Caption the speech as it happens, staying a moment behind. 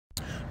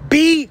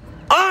Be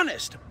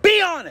honest.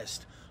 Be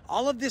honest.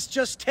 All of this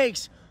just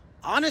takes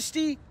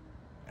honesty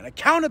and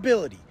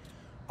accountability.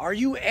 Are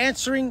you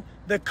answering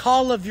the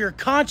call of your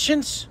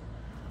conscience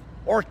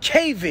or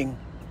caving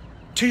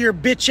to your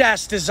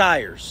bitch-ass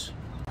desires?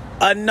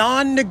 A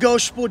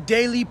non-negotiable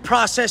daily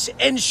process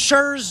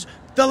ensures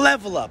the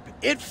level up.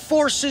 It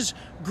forces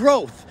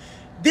growth.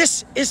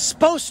 This is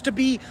supposed to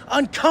be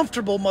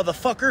uncomfortable,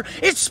 motherfucker.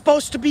 It's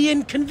supposed to be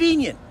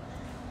inconvenient.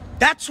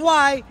 That's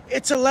why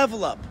it's a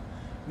level up,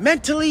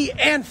 mentally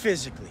and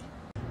physically.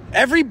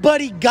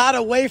 Everybody got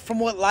away from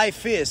what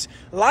life is.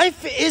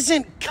 Life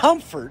isn't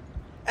comfort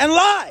and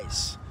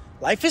lies.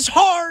 Life is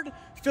hard,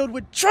 filled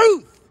with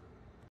truth.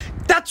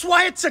 That's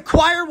why it's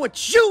acquire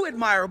what you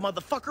admire,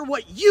 motherfucker,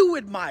 what you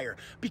admire.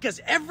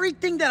 Because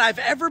everything that I've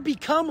ever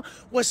become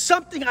was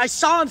something I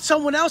saw in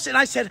someone else and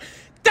I said,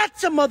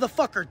 that's a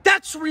motherfucker.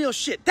 That's real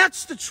shit.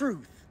 That's the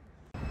truth.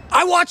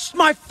 I watched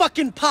my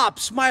fucking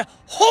pops my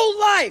whole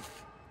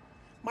life,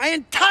 my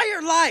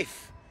entire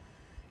life,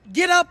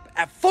 get up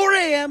at 4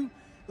 a.m.,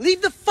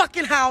 leave the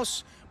fucking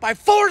house by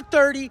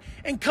 4:30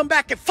 and come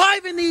back at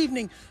 5 in the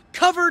evening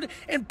covered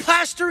in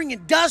plastering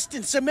and dust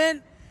and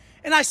cement.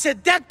 And I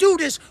said, that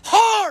dude is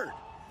hard.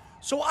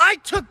 So I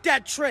took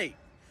that trait.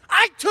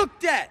 I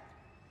took that.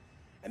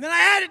 And then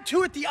I added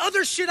to it the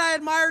other shit I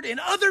admired in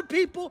other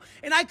people,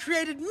 and I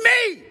created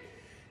me.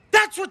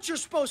 That's what you're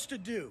supposed to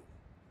do.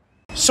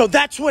 So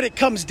that's what it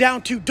comes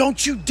down to.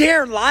 Don't you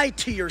dare lie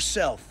to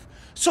yourself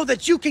so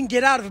that you can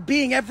get out of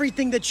being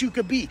everything that you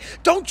could be.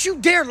 Don't you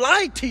dare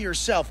lie to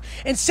yourself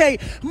and say,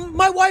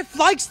 my wife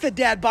likes the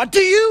dad bod. Do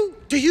you?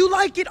 Do you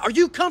like it? Are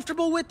you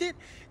comfortable with it?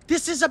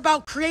 This is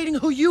about creating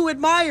who you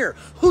admire,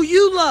 who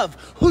you love,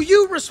 who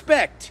you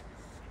respect.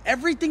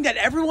 Everything that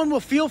everyone will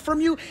feel from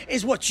you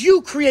is what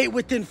you create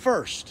within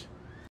first.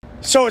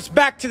 So it's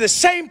back to the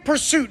same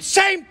pursuit,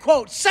 same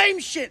quote, same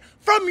shit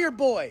from your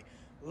boy.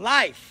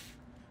 Life,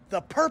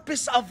 the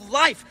purpose of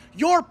life,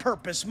 your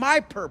purpose, my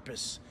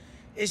purpose,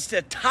 is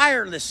to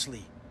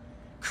tirelessly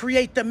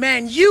create the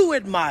man you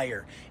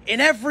admire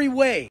in every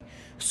way,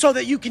 so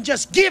that you can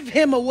just give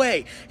him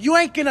away. You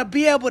ain't gonna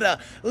be able to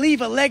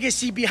leave a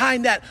legacy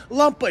behind that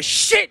lump of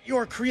shit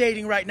you're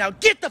creating right now.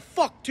 Get the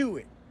fuck to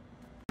it.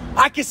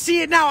 I can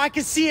see it now. I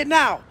can see it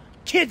now.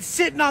 Kids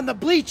sitting on the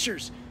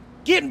bleachers,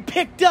 getting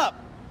picked up.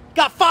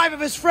 Got 5 of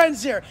his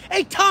friends there.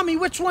 Hey, Tommy,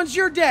 which one's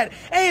your dad?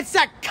 Hey, it's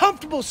that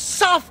comfortable,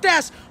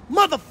 soft-ass,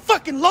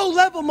 motherfucking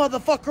low-level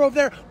motherfucker over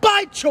there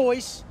by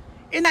choice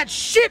in that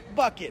shit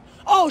bucket.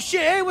 Oh,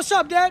 shit. Hey, what's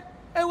up, Dad?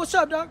 Hey, what's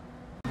up, dog?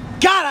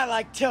 God, I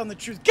like telling the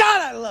truth.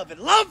 God, I love it.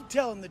 Love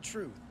telling the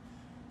truth.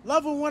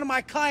 Love when one of my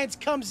clients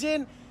comes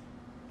in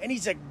and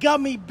he's a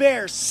gummy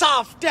bear,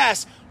 soft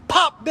ass,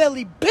 pop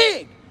belly,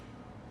 big.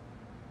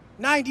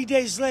 90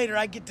 days later,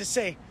 I get to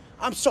say,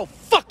 I'm so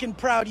fucking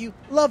proud of you.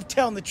 Love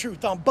telling the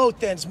truth on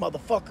both ends,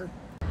 motherfucker.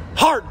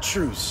 Hard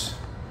truths.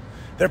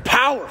 They're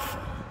powerful.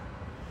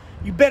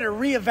 You better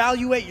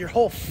reevaluate your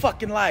whole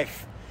fucking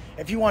life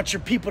if you want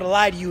your people to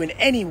lie to you in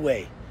any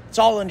way. It's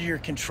all under your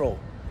control.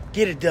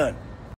 Get it done.